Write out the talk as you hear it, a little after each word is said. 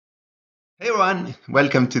Hey everyone,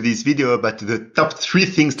 welcome to this video about the top 3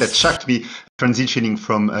 things that shocked me transitioning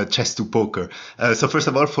from chess to poker. So first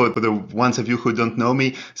of all, for the ones of you who don't know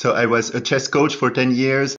me, so I was a chess coach for 10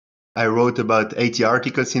 years. I wrote about 80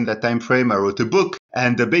 articles in that time frame. I wrote a book,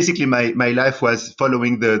 and basically my life was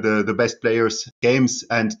following the best players' games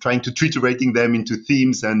and trying to triturating them into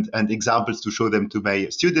themes and examples to show them to my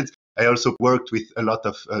students. I also worked with a lot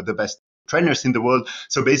of the best trainers in the world.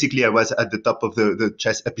 So basically I was at the top of the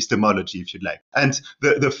chess epistemology, if you'd like. And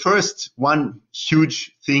the first one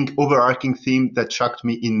huge thing, overarching theme that shocked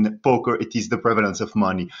me in poker, it is the prevalence of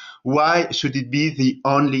money. Why should it be the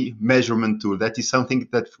only measurement tool? That is something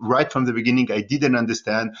that right from the beginning I didn't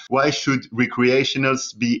understand. Why should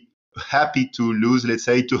recreationals be happy to lose, let's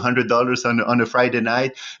say, $200 on a Friday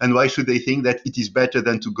night? And why should they think that it is better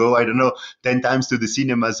than to go, I don't know, 10 times to the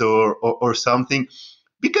cinemas or something?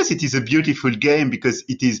 Because it is a beautiful game, because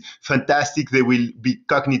it is fantastic. They will be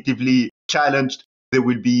cognitively challenged. There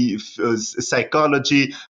will be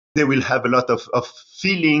psychology. They will have a lot of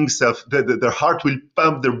feelings of their heart will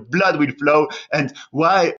pump, their blood will flow. And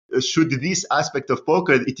why should this aspect of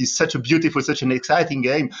poker, it is such a beautiful, such an exciting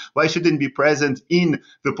game, why shouldn't it be present in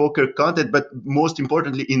the poker content, but most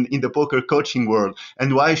importantly in the poker coaching world?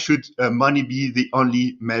 And why should money be the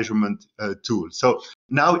only measurement tool? So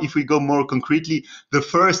now if we go more concretely, the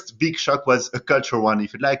first big shock was a cultural one,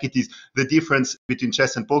 if you like. It is the difference between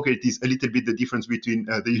chess and poker. It is a little bit the difference between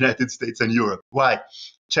the United States and Europe. Why?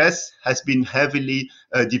 Chess has been heavily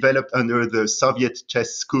developed under the Soviet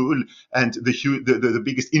chess school, and the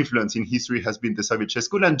biggest influence in history has been the Soviet chess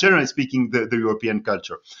school, and generally speaking, the European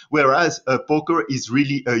culture. Whereas poker is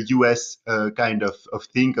really a US kind of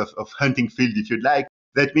thing, of hunting field, if you'd like.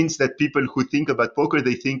 That means that people who think about poker,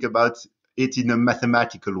 they think about it in a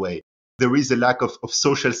mathematical way. There is a lack of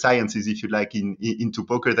social sciences, if you like, into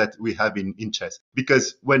poker that we have in chess.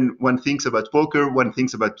 Because when one thinks about poker, one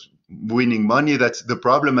thinks about winning money. That's the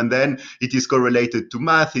problem. And then it is correlated to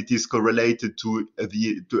math. It is correlated to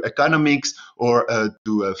economics or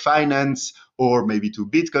to finance, or maybe to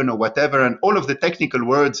Bitcoin or whatever. And all of the technical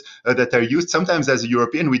words that are used, sometimes as a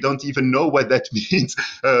European, we don't even know what that means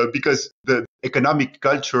because the economic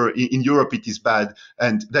culture in Europe, it is bad.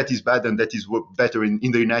 And that is bad, and that is better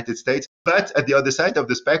in the United States. But at the other side of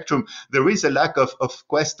the spectrum, there is a lack of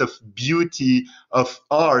quest of beauty, of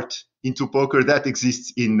art into poker that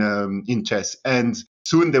exists in chess. And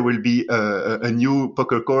soon there will be a new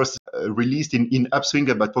poker course released in Upswing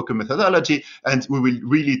about poker methodology, and we will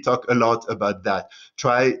really talk a lot about that.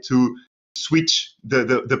 Try to switch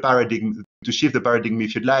the paradigm, to shift the paradigm,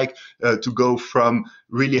 if you'd like, to go from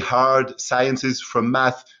really hard sciences, from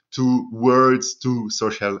math to words to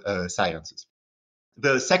social sciences.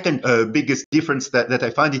 The second biggest difference that I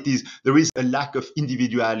find, it is there is a lack of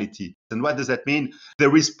individuality. And what does that mean?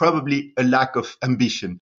 There is probably a lack of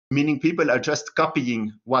ambition, meaning people are just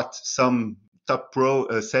copying what some top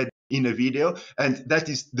pro said in a video. And that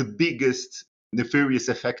is the biggest nefarious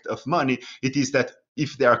effect of money. It is that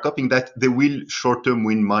if they are copying that, they will short-term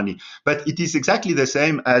win money. But it is exactly the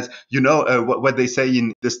same as, what they say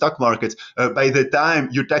in the stock market. By the time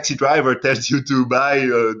your taxi driver tells you to buy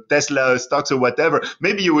Tesla stocks or whatever,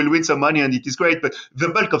 maybe you will win some money and it is great, but the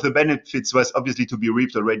bulk of the benefits was obviously to be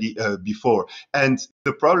reaped already before. And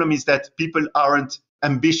the problem is that people aren't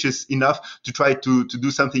ambitious enough to try to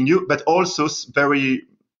do something new, but also very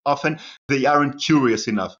often they aren't curious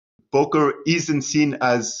enough. Poker isn't seen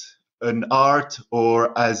as an art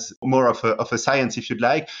or as more of a science, if you'd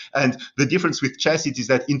like. And the difference with chess, it is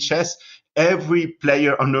that in chess, every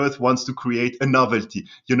player on earth wants to create a novelty.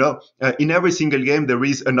 In every single game there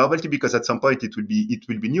is a novelty, because at some point it will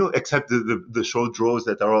be new, except the short draws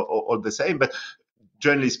that are all the same. But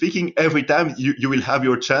generally speaking, every time you will have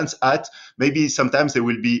your chance at, maybe sometimes there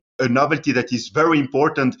will be a novelty that is very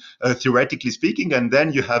important, theoretically speaking, and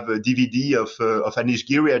then you have a DVD of Anish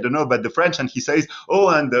Giri, I don't know about the French, and he says, oh,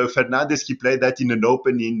 and Fernandez, he played that in an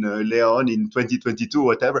Open in Leon in 2022,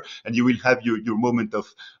 whatever, and you will have your moment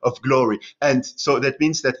of glory. And so that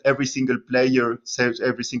means that every single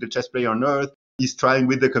chess player on earth is trying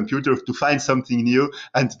with the computer to find something new,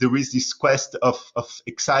 and there is this quest of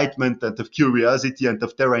excitement and of curiosity and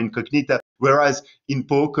of terra incognita, whereas in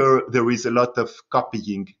poker there is a lot of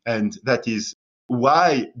copying. And that is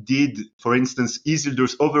why did, for instance,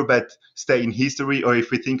 Isildur's overbet stay in history? Or if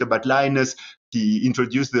we think about Linus, he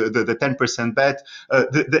introduced the 10% bet.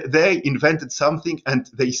 They invented something and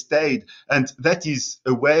they stayed, and that is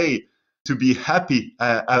a way to be happy,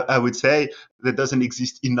 I would say, that doesn't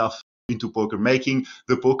exist enough into poker, making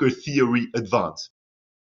the poker theory advance.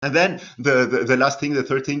 And then the last thing, the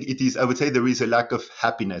third thing, it is, I would say, there is a lack of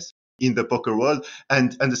happiness. in the poker world.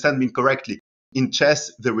 And understand me correctly. In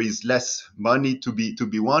chess, there is less money to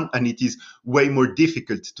be won, and it is way more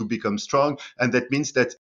difficult to become strong. And that means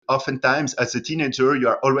that oftentimes, as a teenager, you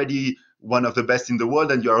are already one of the best in the world,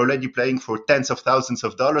 and you're already playing for tens of thousands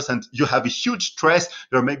of dollars, and you have a huge stress.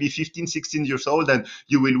 You're maybe 15, 16 years old, and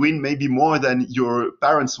you will win maybe more than your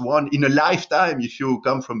parents won in a lifetime if you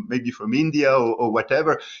come from maybe from India or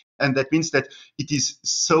whatever. And that means that it is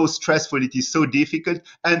so stressful, it is so difficult,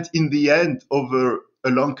 and in the end, over a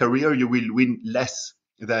long career, you will win less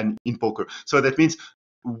than in poker. So that means,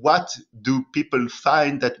 what do people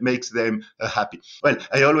find that makes them happy? Well,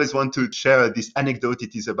 I always want to share this anecdote.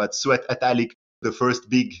 It is about Suat Atalik, the first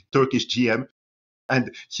big Turkish GM.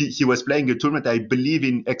 And he was playing a tournament, I believe,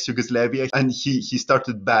 in ex-Yugoslavia, and he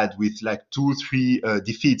started bad with like 2-3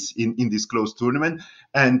 defeats in this close tournament.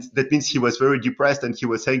 And that means he was very depressed, and he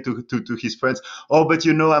was saying to his friends, oh, but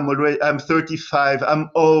I'm 35, I'm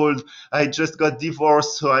old, I just got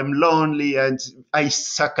divorced, so I'm lonely, and I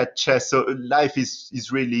suck at chess, so life is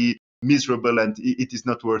really miserable, and it is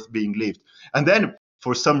not worth being lived. And then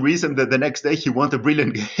for some reason, the next day he won a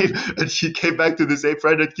brilliant game, and he came back to the same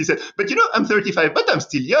friend and he said, but I'm 35, but I'm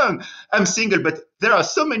still young. I'm single, but there are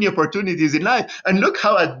so many opportunities in life. And look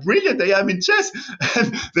how brilliant I am in chess.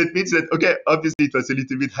 And that means that, okay, obviously it was a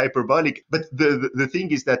little bit hyperbolic, but the thing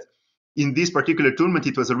is that in this particular tournament,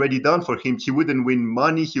 it was already done for him. He wouldn't win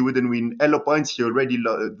money. He wouldn't win elo points. He already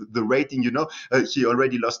the rating, he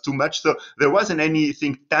already lost too much. So there wasn't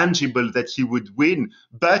anything tangible that he would win,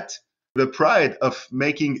 but the pride of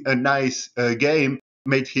making a nice game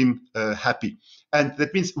made him happy. And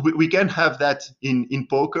that means we can have that in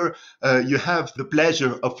poker. You have the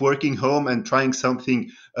pleasure of working home and trying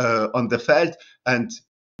something on the field, and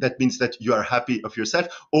that means that you are happy of yourself,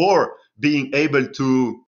 or being able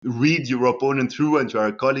to read your opponent through, and you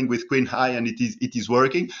are calling with queen high and it is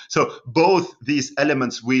working. So both these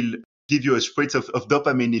elements will give you a spritz of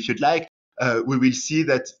dopamine, if you'd like. We will see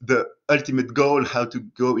that the ultimate goal, how to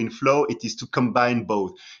go in flow, it is to combine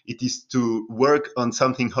both. It is to work on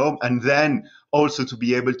something home, and then also to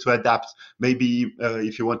be able to adapt. Maybe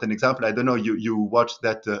if you want an example, I don't know, you watch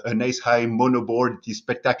that an ace high mono board, it is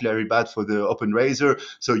spectacularly bad for the open raiser,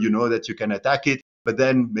 so you know that you can attack it. But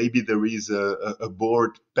then maybe there is a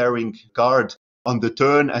board pairing card on the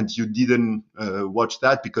turn, and you didn't watch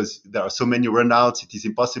that because there are so many runouts, it is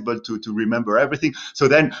impossible to remember everything. So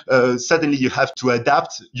then suddenly you have to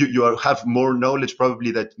adapt. You have more knowledge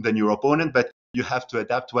probably than your opponent, but you have to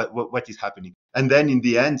adapt what is happening. And then in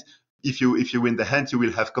the end, if you win the hand, you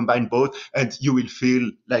will have combined both, and you will feel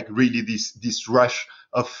like really this rush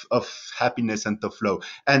of happiness and of flow.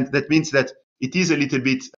 And that means that it is a little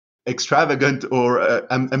bit extravagant or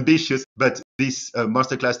ambitious, but this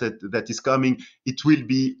masterclass that is coming, it will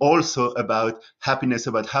be also about happiness,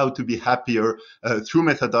 about how to be happier through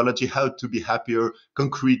methodology, how to be happier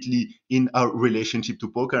concretely in our relationship to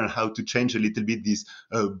poker, and how to change a little bit this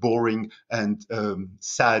boring and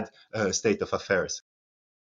sad state of affairs.